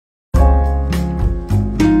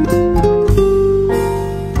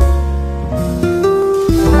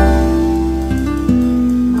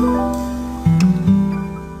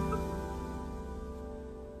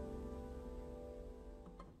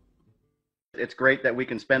It's great that we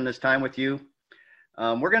can spend this time with you.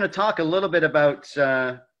 We're going to talk a little bit about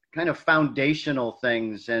kind of foundational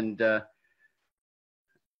things. And, I've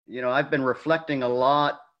been reflecting a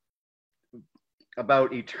lot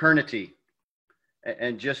about eternity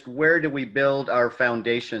and just where do we build our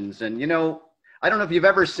foundations. And, I don't know if you've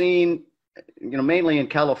ever seen, mainly in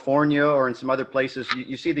California or in some other places,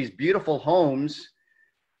 you see these beautiful homes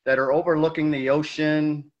that are overlooking the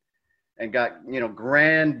ocean and got,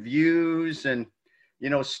 grand views, and,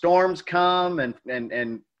 storms come and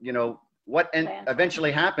what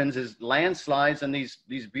eventually happens is landslides, and these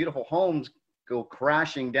beautiful homes go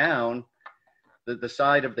crashing down the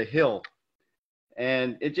side of the hill.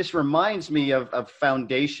 And it just reminds me of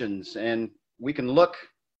foundations, and we can look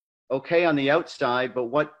okay on the outside, but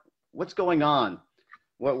what's going on?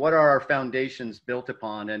 What are our foundations built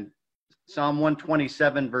upon? And Psalm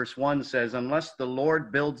 127 verse 1 says, unless the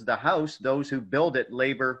Lord builds the house, those who build it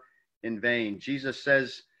labor in vain. Jesus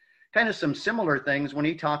says kind of some similar things when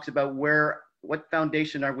he talks about what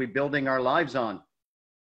foundation are we building our lives on?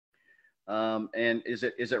 And is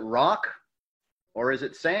it rock or is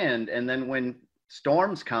it sand? And then when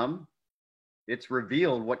storms come, it's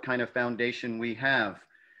revealed what kind of foundation we have.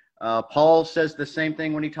 Paul says the same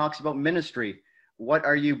thing when he talks about ministry. What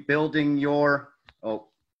are you building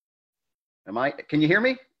can you hear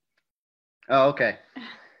me? Oh, okay.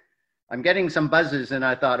 I'm getting some buzzes, and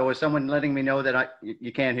I thought, is someone letting me know that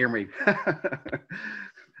you can't hear me?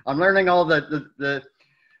 I'm learning all the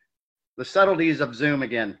subtleties of Zoom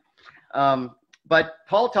again. But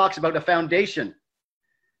Paul talks about a foundation.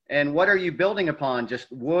 And what are you building upon?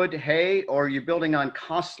 Just wood, hay, or are you building on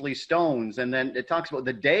costly stones? And then it talks about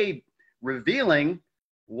the day revealing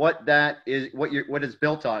what that is, what it's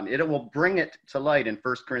built on. It will bring it to light in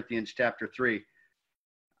 1 Corinthians chapter 3.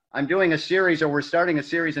 I'm doing a series, or we're starting a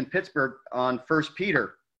series in Pittsburgh on 1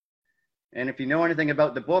 Peter. And if you know anything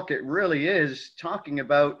about the book, it really is talking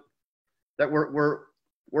about that we're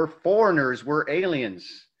foreigners, we're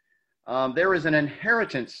aliens. There is an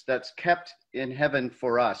inheritance that's kept in heaven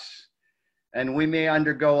for us. And we may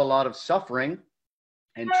undergo a lot of suffering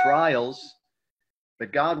and trials,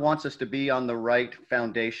 but God wants us to be on the right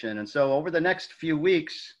foundation. And so over the next few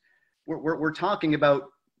weeks, we're talking about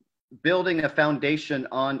building a foundation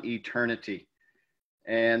on eternity.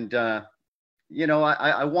 And, I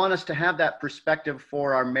want us to have that perspective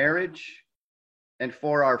for our marriage and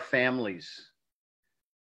for our families,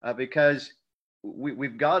 because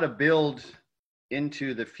we've got to build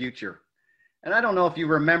into the future. And I don't know if you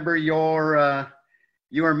remember your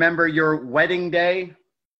wedding day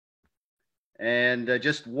and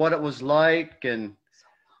just what it was like, and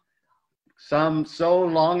so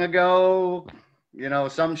long ago,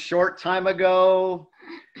 some short time ago.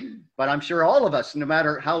 But I'm sure all of us, no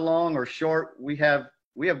matter how long or short, we have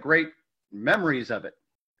great memories of it.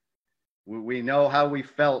 We know how we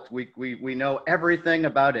felt. We know everything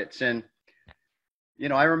about it. And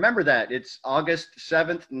I remember that. It's August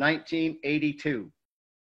 7th, 1982.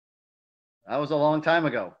 That was a long time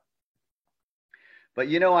ago. But,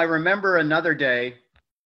 I remember another day,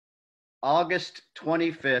 August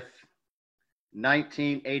 25th,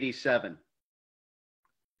 1987,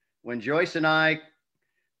 when Joyce and I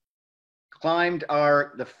climbed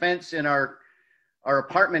the fence in our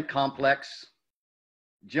apartment complex,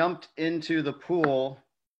 jumped into the pool,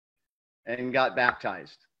 and got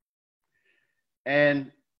baptized.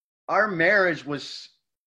 And our marriage was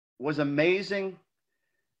amazing,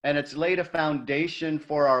 and it's laid a foundation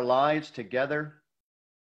for our lives together.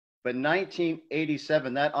 But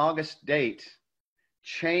 1987, that August date,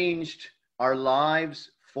 changed our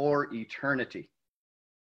lives for eternity.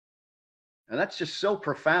 And that's just so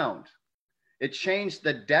profound. It changed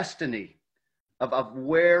the destiny of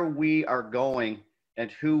where we are going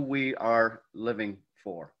and who we are living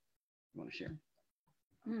for. You want to share?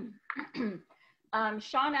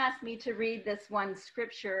 Shaun asked me to read this one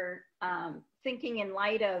scripture, thinking in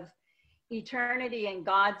light of eternity and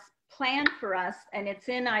God's plan for us, and it's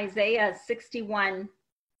in Isaiah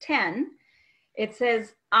 61:10. It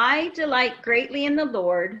says, I delight greatly in the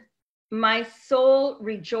Lord, my soul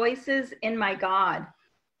rejoices in my God,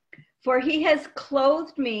 for he has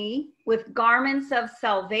clothed me with garments of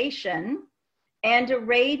salvation and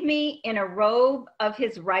arrayed me in a robe of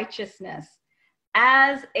his righteousness,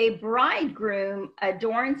 as a bridegroom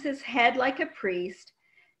adorns his head like a priest,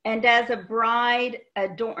 and as a bride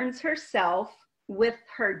adorns herself with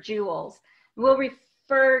her jewels. We'll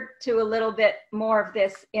refer to a little bit more of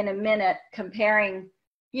this in a minute, comparing,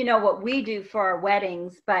 what we do for our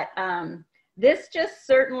weddings. But this just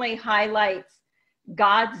certainly highlights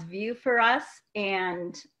God's view for us.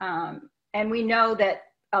 And we know that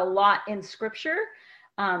a lot in scripture.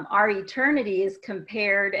 Our eternity is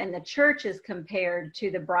compared, and the church is compared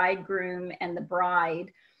to the bridegroom and the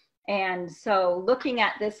bride. And so looking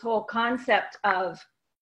at this whole concept of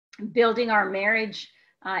building our marriage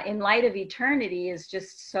in light of eternity is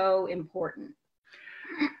just so important.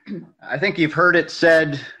 I think you've heard it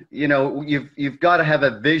said, you've got to have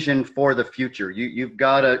a vision for the future. You've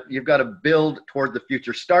got to build toward the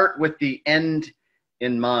future. Start with the end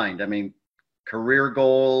in mind. I mean, career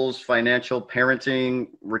goals, financial, parenting,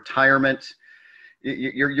 retirement.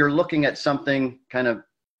 You're looking at something kind of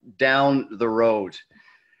down the road.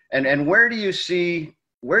 And where do you see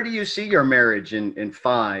your marriage in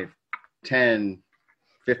 5, 10,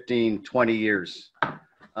 15, 20 years?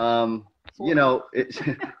 It's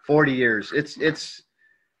 40 years. It's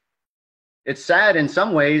sad in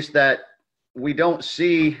some ways that we don't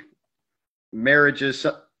see marriages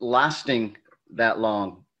lasting that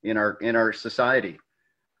long in our society,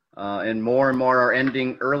 and more are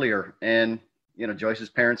ending earlier. And Joyce's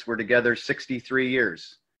parents were together 63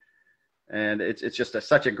 years, and it's just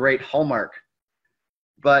such a great hallmark.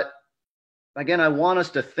 But again, I want us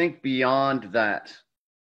to think beyond that,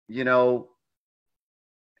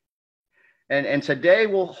 And today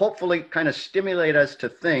will hopefully kind of stimulate us to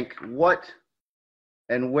think what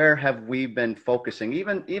and where have we been focusing.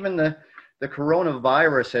 Even the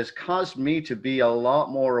coronavirus has caused me to be a lot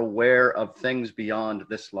more aware of things beyond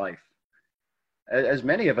this life. As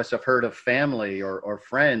many of us have heard of family or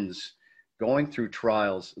friends going through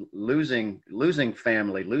trials, losing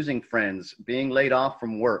family, losing friends, being laid off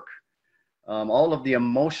from work, all of the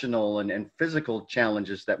emotional and physical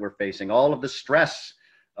challenges that we're facing, all of the stress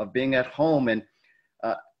of being at home. And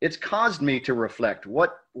it's caused me to reflect,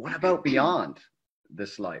 what about beyond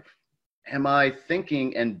this life? Am I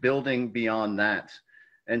thinking and building beyond that?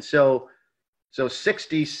 And so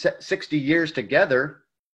 60 years together,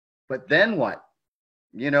 but then what?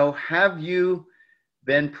 Have you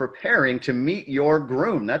been preparing to meet your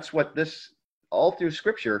groom? That's what all through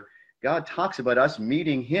scripture, God talks about us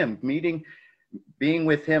meeting him, being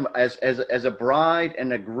with him as a bride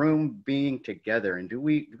and a groom being together. And do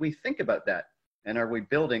we think about that? And are we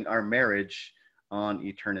building our marriage on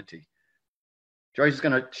eternity? Joyce is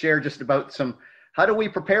going to share just about how do we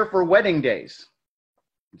prepare for wedding days?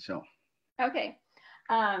 So. Okay.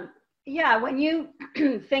 When you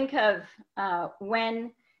think of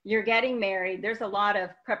when you're getting married, there's a lot of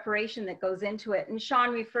preparation that goes into it. And Shaun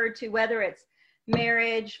referred to whether it's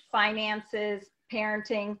marriage, finances,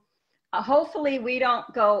 parenting. Hopefully we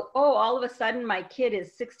don't go, all of a sudden my kid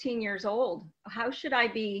is 16 years old. How should I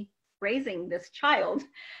be raising this child?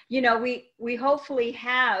 We hopefully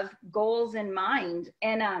have goals in mind.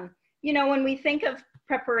 And, when we think of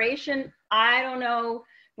preparation, I don't know,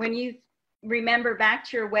 when you remember back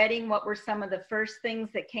to your wedding, what were some of the first things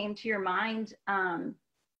that came to your mind?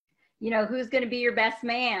 Who's going to be your best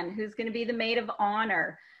man? Who's going to be the maid of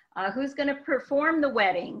honor? Who's going to perform the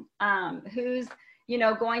wedding? Who's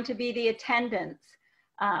going to be the attendants?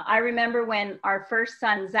 I remember when our first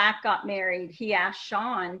son, Zach, got married, he asked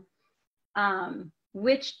Shaun,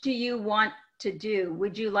 which do you want to do?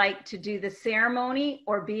 Would you like to do the ceremony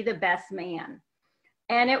or be the best man?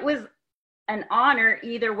 And it was an honor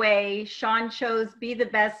either way. Shaun chose be the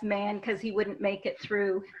best man because he wouldn't make it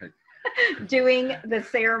through doing the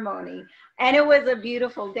ceremony. And it was a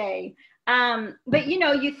beautiful day. But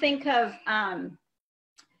you think of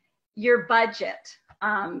your budget,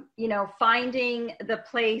 finding the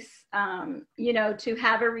place, to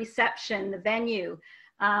have a reception, the venue,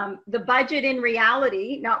 the budget in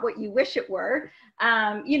reality, not what you wish it were,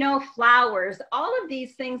 flowers, all of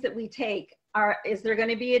these things that we take is there going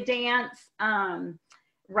to be a dance,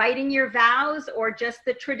 writing your vows, or just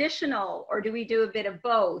the traditional, or do we do a bit of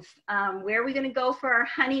both? Where are we going to go for our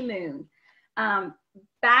honeymoon?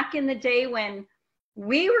 Back in the day when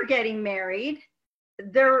we were getting married,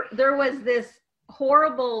 there was this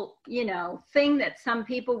horrible, thing that some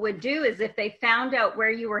people would do is if they found out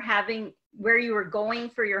where you were going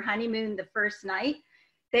for your honeymoon the first night,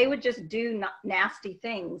 they would just do nasty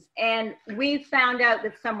things. And we found out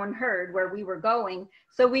that someone heard where we were going.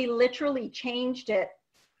 So we literally changed it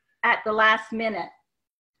at the last minute.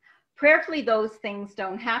 Prayerfully, those things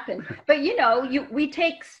don't happen. But, we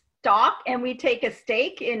take stock and we take a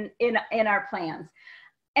stake in our plans.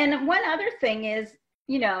 And one other thing is,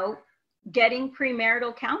 getting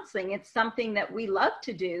premarital counseling. It's something that we love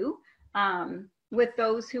to do with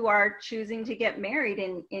those who are choosing to get married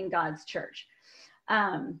in God's church.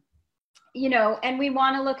 And we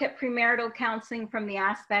want to look at premarital counseling from the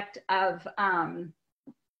aspect of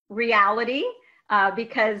reality,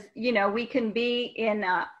 because, we can be in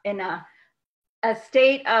a a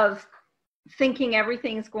state of thinking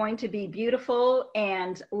everything's going to be beautiful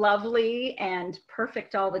and lovely and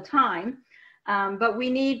perfect all the time. But we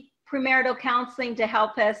need premarital counseling to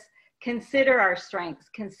help us consider our strengths,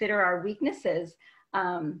 consider our weaknesses,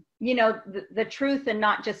 the truth and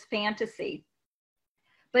not just fantasy.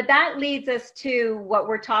 But that leads us to what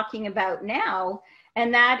we're talking about now,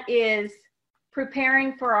 and that is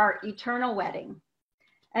preparing for our eternal wedding.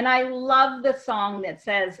 And I love the song that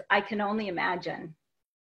says, I can only imagine.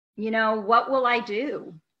 What will I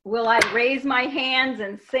do? Will I raise my hands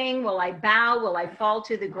and sing? Will I bow? Will I fall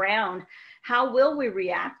to the ground? How will we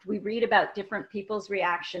react? We read about different people's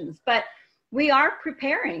reactions, but we are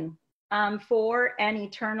preparing for an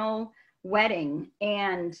eternal wedding.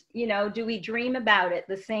 And, do we dream about it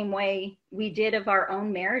the same way we did of our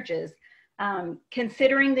own marriages?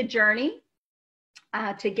 Considering the journey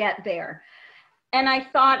to get there. And I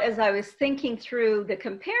thought, as I was thinking through the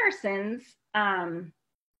comparisons,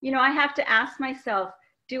 I have to ask myself,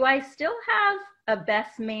 do I still have a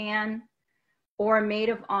best man or a maid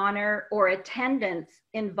of honor or attendants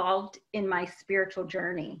involved in my spiritual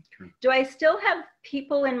journey? True. Do I still have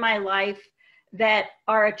people in my life that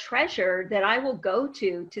are a treasure that I will go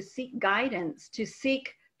to seek guidance, to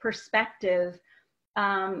seek perspective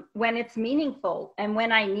when it's meaningful and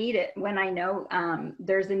when I need it, when I know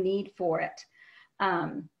there's a need for it?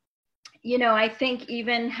 I think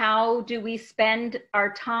even how do we spend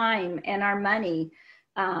our time and our money,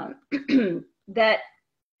 that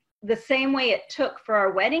the same way it took for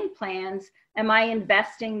our wedding plans, am I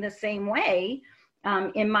investing the same way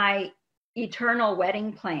in my eternal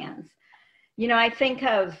wedding plans? I think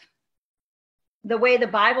of the way the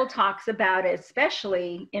Bible talks about it,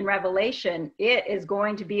 especially in Revelation, it is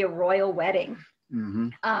going to be a royal wedding. Mm-hmm.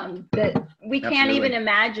 That we can't even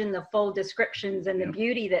imagine the full descriptions and the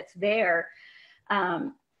beauty that's there.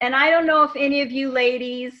 And I don't know if any of you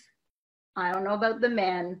ladies, I don't know about the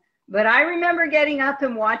men, but I remember getting up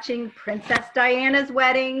and watching Princess Diana's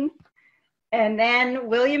wedding, and then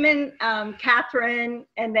William and Catherine,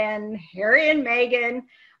 and then Harry and Meghan.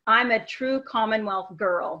 I'm a true Commonwealth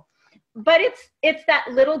girl. But it's that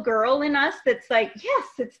little girl in us that's like, yes,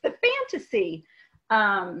 it's the fantasy.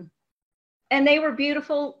 And they were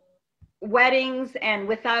beautiful weddings, and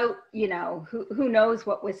without, who knows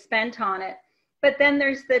what was spent on it. But then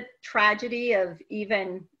there's the tragedy of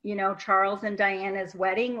even, Charles and Diana's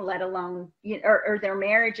wedding, let alone, or their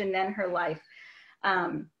marriage and then her life.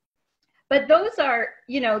 But those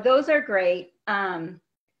are great.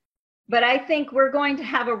 But I think we're going to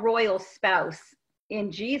have a royal spouse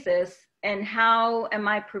in Jesus. And how am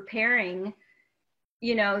I preparing,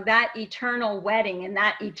 that eternal wedding and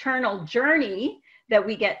that eternal journey that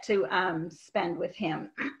we get to spend with him?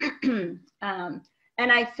 And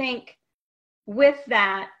I think with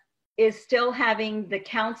that is still having the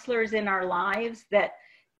counselors in our lives that,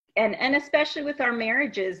 and especially with our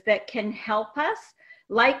marriages, that can help us,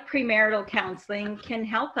 like premarital counseling can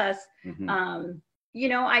help us,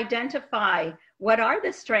 identify what are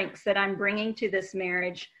the strengths that I'm bringing to this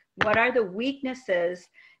marriage, what are the weaknesses,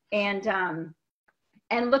 and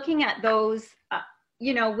looking at those,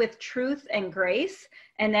 with truth and grace,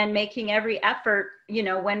 and then making every effort,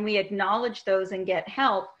 when we acknowledge those and get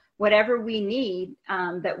help, whatever we need,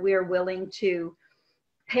 that we're willing to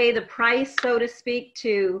pay the price, so to speak,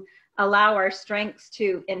 to allow our strengths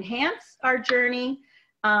to enhance our journey,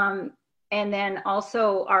 and then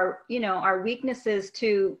also our weaknesses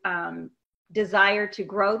to desire to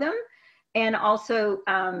grow them, and also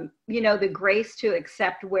the grace to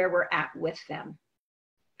accept where we're at with them.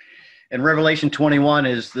 And Revelation 21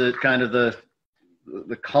 is the kind of the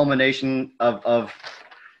culmination of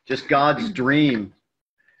just God's dream.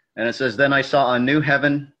 And it says, then I saw a new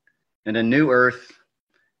heaven and a new earth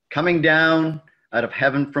coming down out of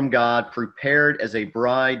heaven from God, prepared as a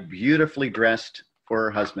bride beautifully dressed for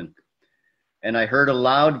her husband. And I heard a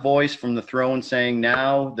loud voice from the throne saying,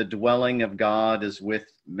 now the dwelling of God is with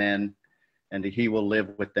men, and he will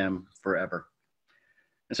live with them forever.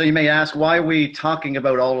 And so you may ask, why are we talking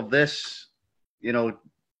about all of this,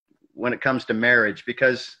 when it comes to marriage?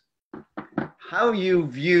 Because how you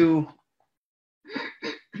view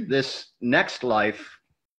this next life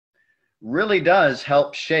really does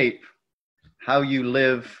help shape how you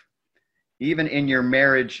live, even in your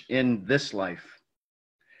marriage in this life.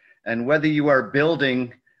 And whether you are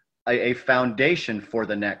building a foundation for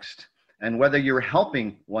the next, and whether you're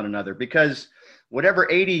helping one another, because whatever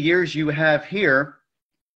 80 years you have here,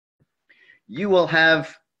 you will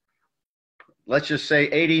have, let's just say,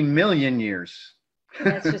 80 million years.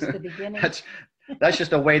 That's just the beginning. That's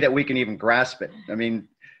just a way that we can even grasp it. I mean,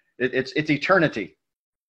 it's eternity.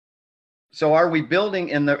 So are we building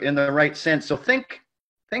in the right sense? So think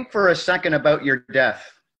for a second about your death.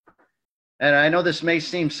 And I know this may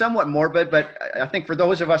seem somewhat morbid, but I think for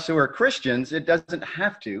those of us who are Christians, it doesn't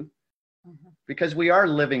have to, because we are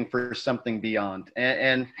living for something beyond.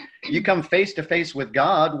 And you come face to face with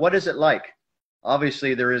God. What is it like?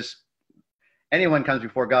 Obviously, anyone comes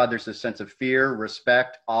before God, there's a sense of fear,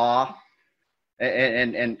 respect, awe,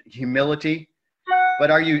 and humility. But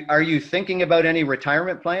are you thinking about any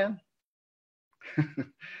retirement plan?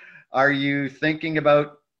 Are you thinking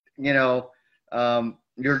about,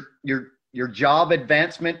 your job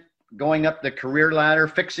advancement, going up the career ladder,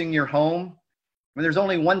 fixing your home? I mean, there's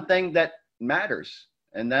only one thing that matters,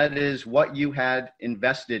 and that is what you had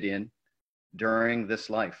invested in during this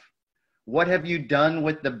life. What have you done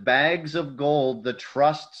with the bags of gold, the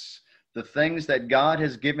trusts, the things that God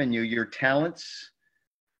has given you, your talents?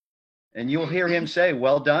 And you'll hear him say,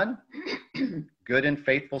 well done, good and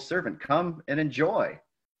faithful servant. Come and enjoy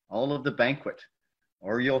all of the banquet.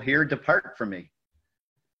 Or you'll hear, depart from me.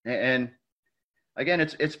 And again,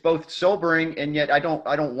 it's both sobering, and yet I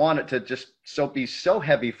don't want it to just be so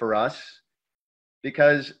heavy for us,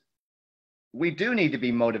 because we do need to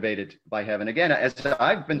be motivated by heaven. Again, as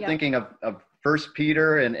I've been thinking of 1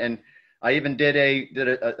 Peter, and I even did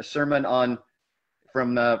a sermon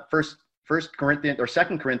from First Corinthians or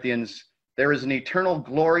 2 Corinthians. There is an eternal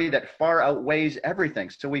glory that far outweighs everything.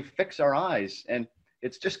 So we fix our eyes, and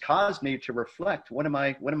it's just caused me to reflect. What am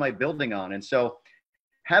I building on? And so,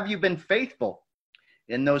 have you been faithful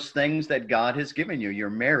in those things that God has given you? Your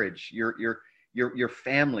marriage, your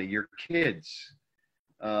family, your kids,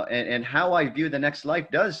 and how I view the next life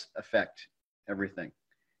does affect everything.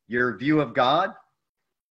 Your view of God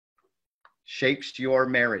shapes your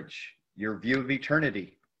marriage. Your view of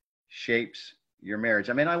eternity shapes your marriage.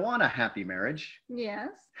 I mean, I want a happy marriage. Yes.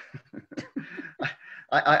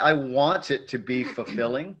 I want it to be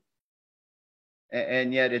fulfilling,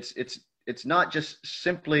 and yet it's not just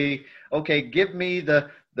simply, okay, give me the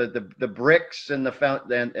bricks and the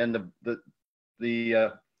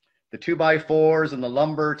 2x4s and the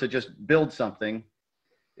lumber to just build something.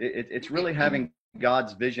 It's really having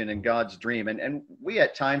God's vision and God's dream, and we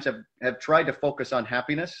at times have tried to focus on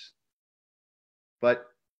happiness, but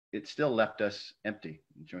it still left us empty.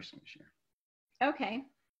 Joyce, share. Okay.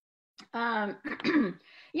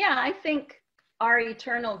 Yeah, I think our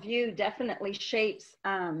eternal view definitely shapes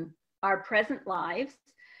our present lives.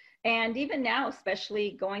 And even now,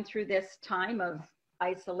 especially going through this time of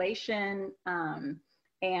isolation,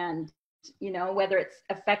 and, whether it's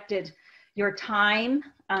affected your time,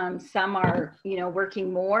 some are,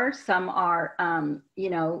 working more, some are,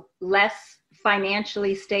 less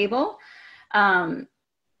financially stable.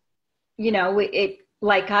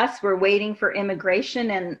 Like us, we're waiting for immigration,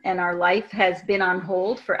 and our life has been on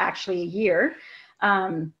hold for actually a year.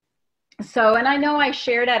 And I know I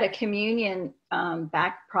shared at a communion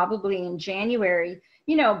back probably in January,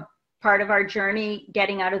 part of our journey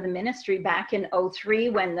getting out of the ministry back in 2003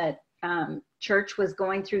 when the church was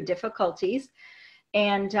going through difficulties.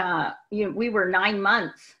 And, we were 9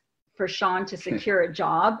 months for Shaun to secure a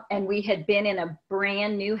job, and we had been in a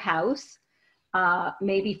brand new house,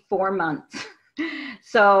 maybe 4 months.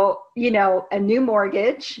 So, a new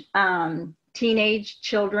mortgage, teenage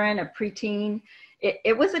children, a preteen.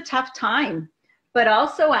 It was a tough time. But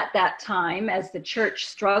also at that time, as the church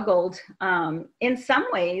struggled, in some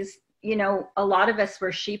ways, a lot of us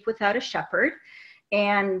were sheep without a shepherd.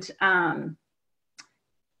 And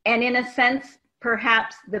in a sense,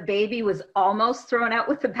 perhaps the baby was almost thrown out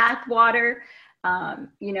with the bathwater.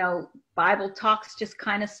 Bible talks just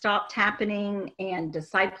kind of stopped happening, and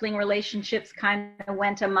discipling relationships kind of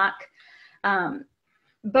went amok.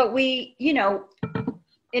 But we,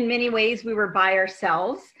 in many ways, we were by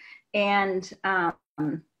ourselves. And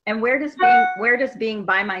where does being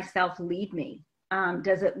by myself lead me?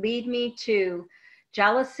 Does it lead me to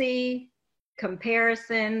jealousy,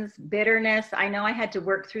 comparisons, bitterness? I know I had to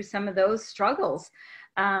work through some of those struggles.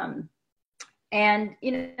 And,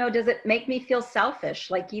 does it make me feel selfish?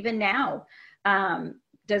 Like even now,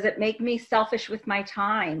 does it make me selfish with my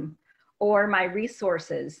time or my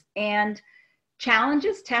resources? And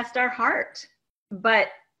challenges test our heart, but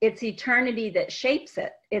it's eternity that shapes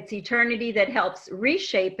it. It's eternity that helps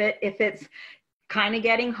reshape it if it's kind of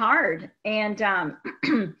getting hard. And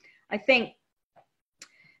I think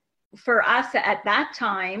for us at that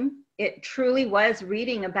time, it truly was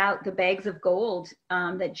reading about the bags of gold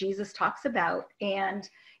that Jesus talks about. And,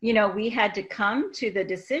 we had to come to the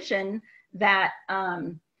decision that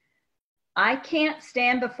I can't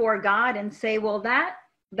stand before God and say, well, that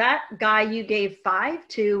guy you gave 5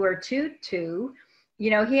 to or 2 to,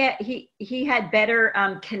 he had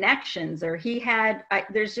better connections, or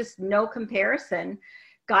there's just no comparison.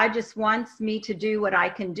 God just wants me to do what I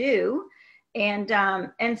can do. And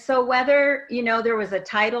so whether, there was a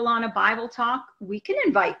title on a Bible talk, we can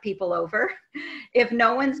invite people over. If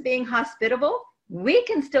no one's being hospitable, we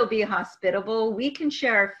can still be hospitable. We can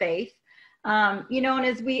share our faith. And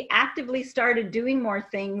as we actively started doing more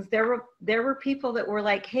things, there were people that were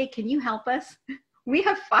like, hey, can you help us? We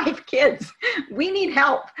have 5 kids. We need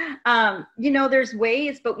help. There's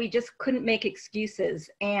ways, but we just couldn't make excuses.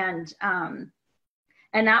 And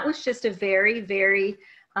that was just a very, very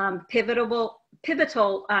pivotal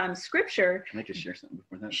scripture. Can I just share something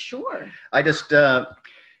before that? Sure. I just,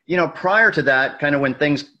 prior to that, kind of when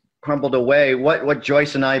things crumbled away, what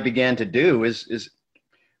Joyce and I began to do is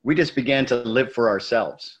we just began to live for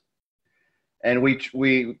ourselves. And we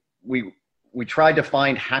tried to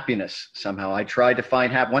find happiness somehow. I tried to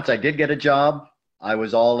find happiness. Once I did get a job, I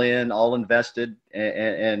was all in, all invested,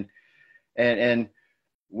 and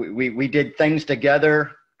we did things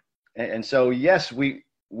together. And so, yes, we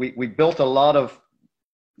built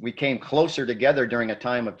we came closer together during a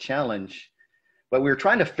time of challenge, but we were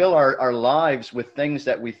trying to fill our lives with things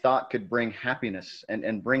that we thought could bring happiness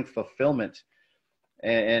and bring fulfillment.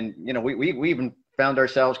 And we even found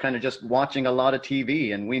ourselves kind of just watching a lot of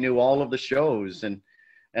TV, and we knew all of the shows. And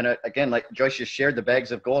again, like Joyce just shared, the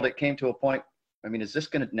bags of gold, it came to a point, is this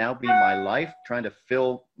going to now be my life, trying to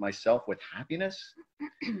fill myself with happiness?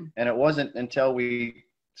 And it wasn't until we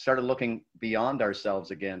started looking beyond ourselves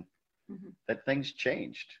again that things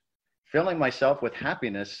changed. Filling myself with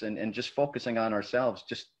happiness and just focusing on ourselves,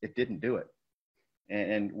 it didn't do it.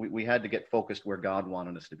 And we had to get focused where God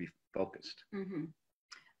wanted us to be focused. Mm-hmm.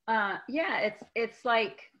 It's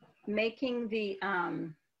like making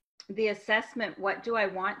the assessment, what do I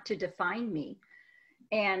want to define me?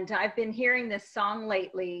 And I've been hearing this song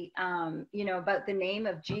lately, about the name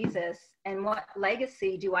of Jesus, and what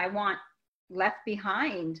legacy do I want left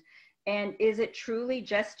behind? And is it truly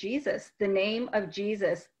just Jesus, the name of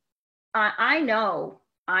Jesus? I know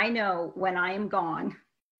when I am gone,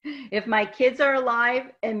 if my kids are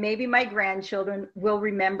alive, and maybe my grandchildren will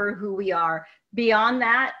remember who we are. Beyond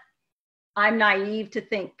that, I'm naive to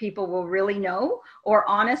think people will really know or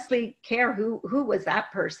honestly care who was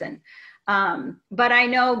that person. But I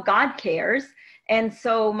know God cares. And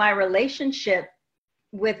so my relationship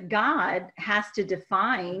with God has to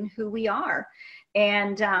define who we are.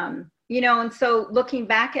 And, and so looking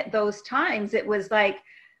back at those times, it was like,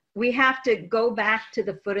 we have to go back to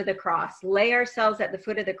the foot of the cross, lay ourselves at the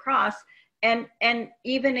foot of the cross. And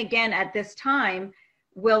even again, at this time,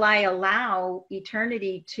 will I allow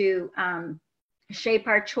eternity to shape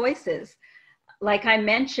our choices? Like I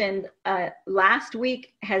mentioned, last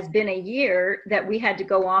week has been a year that we had to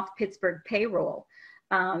go off Pittsburgh payroll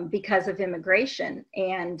because of immigration.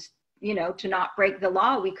 And, to not break the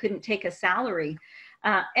law, we couldn't take a salary.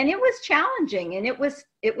 And it was challenging, and it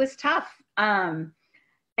was tough.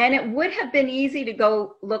 And it would have been easy to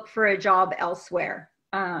go look for a job elsewhere.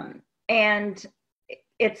 And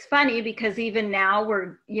it's funny because even now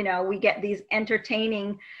we get these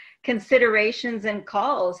entertaining considerations and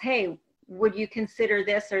calls. Hey, would you consider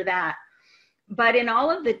this or that? But in all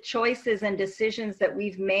of the choices and decisions that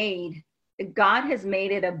we've made, God has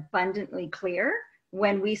made it abundantly clear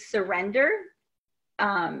when we surrender,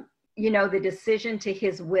 the decision to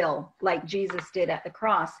his will, like Jesus did at the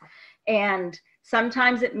cross. And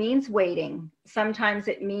sometimes it means waiting. Sometimes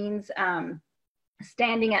it means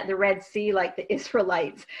standing at the Red Sea like the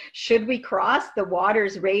Israelites. Should we cross? The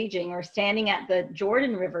water's raging, or standing at the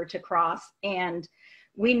Jordan River to cross. And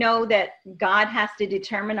we know that God has to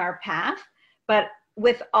determine our path. But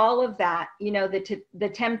with all of that,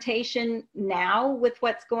 the temptation now with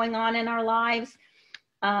what's going on in our lives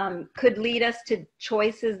could lead us to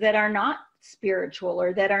choices that are not spiritual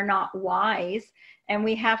or that are not wise. And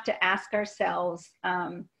we have to ask ourselves,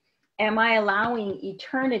 am I allowing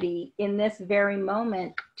eternity in this very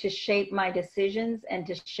moment to shape my decisions and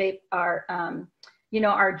to shape our,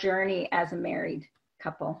 our journey as a married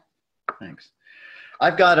couple? Thanks.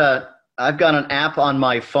 I've got an app on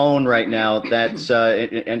my phone right now that's,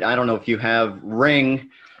 and I don't know if you have Ring,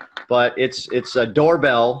 but it's a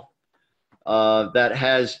doorbell that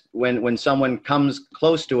has, when someone comes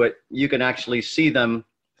close to it, you can actually see them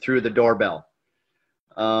through the doorbell.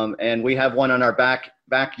 And we have one on our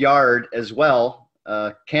backyard as well,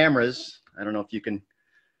 cameras. I don't know if you can,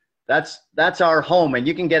 that's our home, and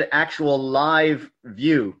you can get actual live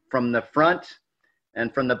view from the front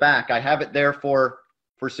and from the back. I have it there for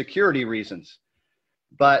security reasons.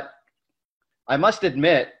 But I must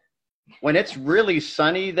admit, when it's really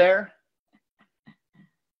sunny there,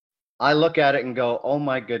 I look at it and go, oh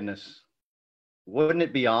my goodness, wouldn't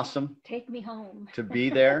it be awesome Take me home to be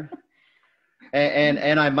there?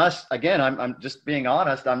 And I must, again, I'm just being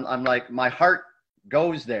honest. I'm like, my heart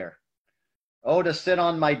goes there. Oh, to sit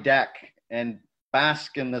on my deck and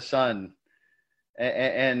bask in the sun.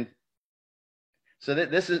 And so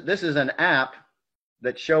this is an app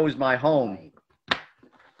that shows my home.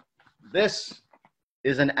 This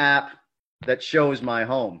is an app that shows my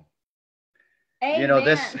home. Amen. You know,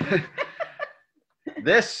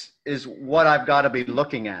 this is what I've got to be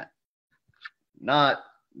looking at, not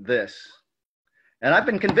this. And I've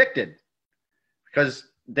been convicted because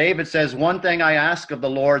David says, one thing I ask of the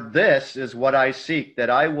Lord, this is what I seek, that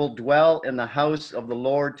I will dwell in the house of the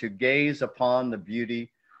Lord to gaze upon the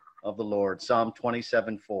beauty of the Lord. Psalm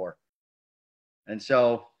 27:4. And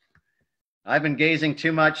so I've been gazing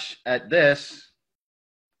too much at this.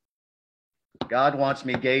 God wants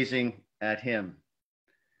me gazing at him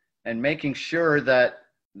and making sure that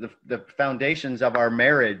the foundations of our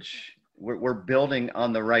marriage, we're building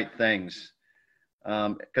on the right things.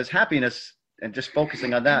 Because happiness and just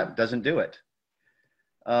focusing on that doesn't do it.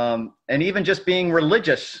 And even just being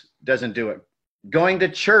religious doesn't do it. Going to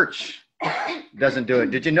church doesn't do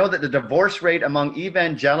it. Did you know that the divorce rate among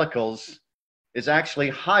evangelicals is actually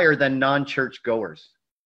higher than non-church goers?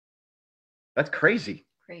 That's crazy.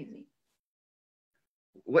 Crazy.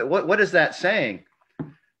 What is that saying?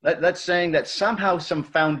 That's saying that somehow some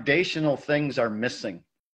foundational things are missing.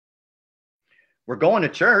 We're going to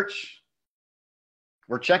church.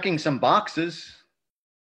 We're checking some boxes,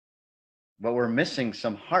 but we're missing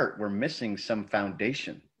some heart. We're missing some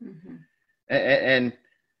foundation. Mm-hmm. And,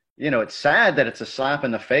 you know, it's sad that it's a slap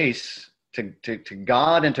in the face to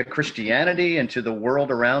God and to Christianity and to the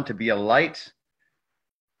world around to be a light.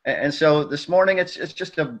 And so this morning, it's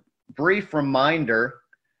just a brief reminder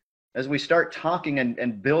as we start talking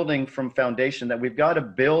and building from foundation that we've got to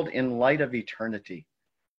build in light of eternity.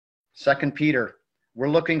 2 Peter, we're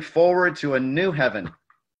looking forward to a new heaven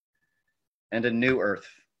and a new earth.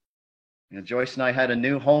 You know, Joyce and I had a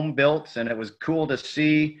new home built, and it was cool to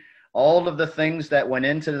see all of the things that went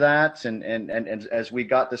into that, and as we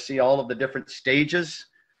got to see all of the different stages.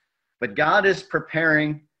 But God is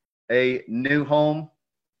preparing a new home,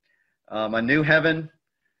 a new heaven.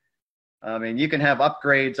 I mean, you can have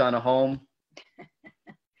upgrades on a home.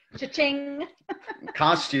 Cha-ching.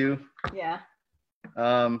 Cost you. Yeah.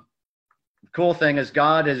 The cool thing is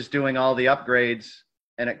God is doing all the upgrades,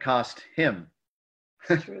 and it cost him.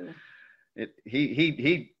 True.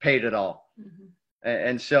 He paid it all. Mm-hmm.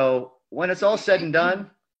 And so when it's all said and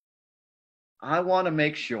done, I want to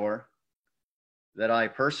make sure that I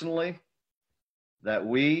personally, that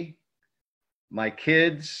we, my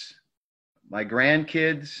kids, my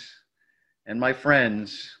grandkids, and my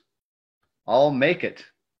friends all make it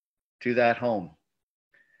to that home.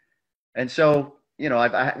 And so, you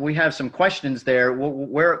know, we have some questions there.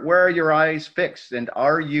 Where are your eyes fixed? And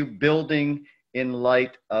are you building in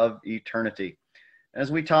light of eternity?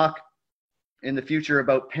 As we talk in the future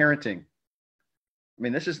about parenting, I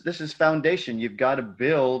mean, this is foundation. You've got to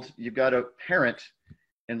build, you've got to parent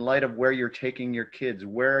in light of where you're taking your kids.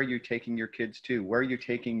 Where are you taking your kids to? Where are you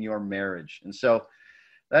taking your marriage? And so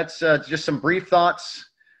that's just some brief thoughts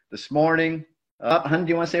this morning. Hun, do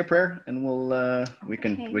you want to say a prayer? And we'll we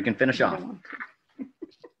can finish off.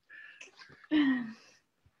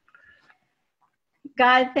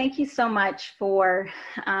 God, thank you so much for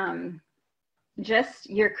just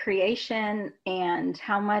your creation and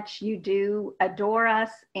how much you do adore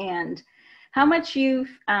us and how much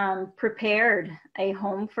you've prepared a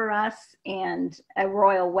home for us and a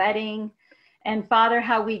royal wedding. And Father,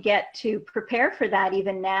 how we get to prepare for that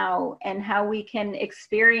even now and how we can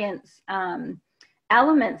experience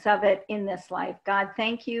elements of it in this life. God,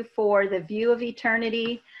 thank you for the view of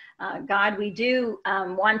eternity. God, we do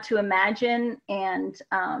want to imagine and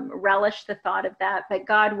relish the thought of that. But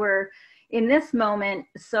God, we're in this moment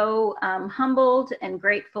so humbled and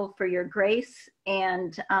grateful for your grace.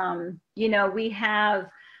 And, you know, we have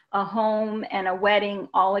a home and a wedding,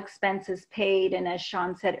 all expenses paid. And as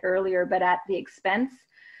Shaun said earlier, but at the expense,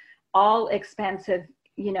 all expensive,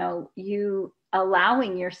 you know, you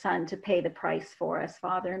allowing your son to pay the price for us,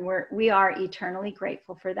 Father. And we are eternally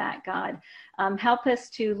grateful for that, God. Help us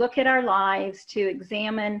to look at our lives, to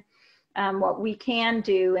examine what we can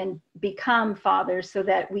do and become, Father, so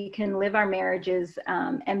that we can live our marriages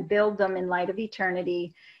and build them in light of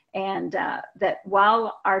eternity. And that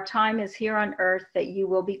while our time is here on earth, that you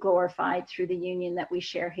will be glorified through the union that we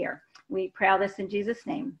share here. We pray all this in Jesus'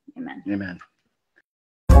 name. Amen. Amen.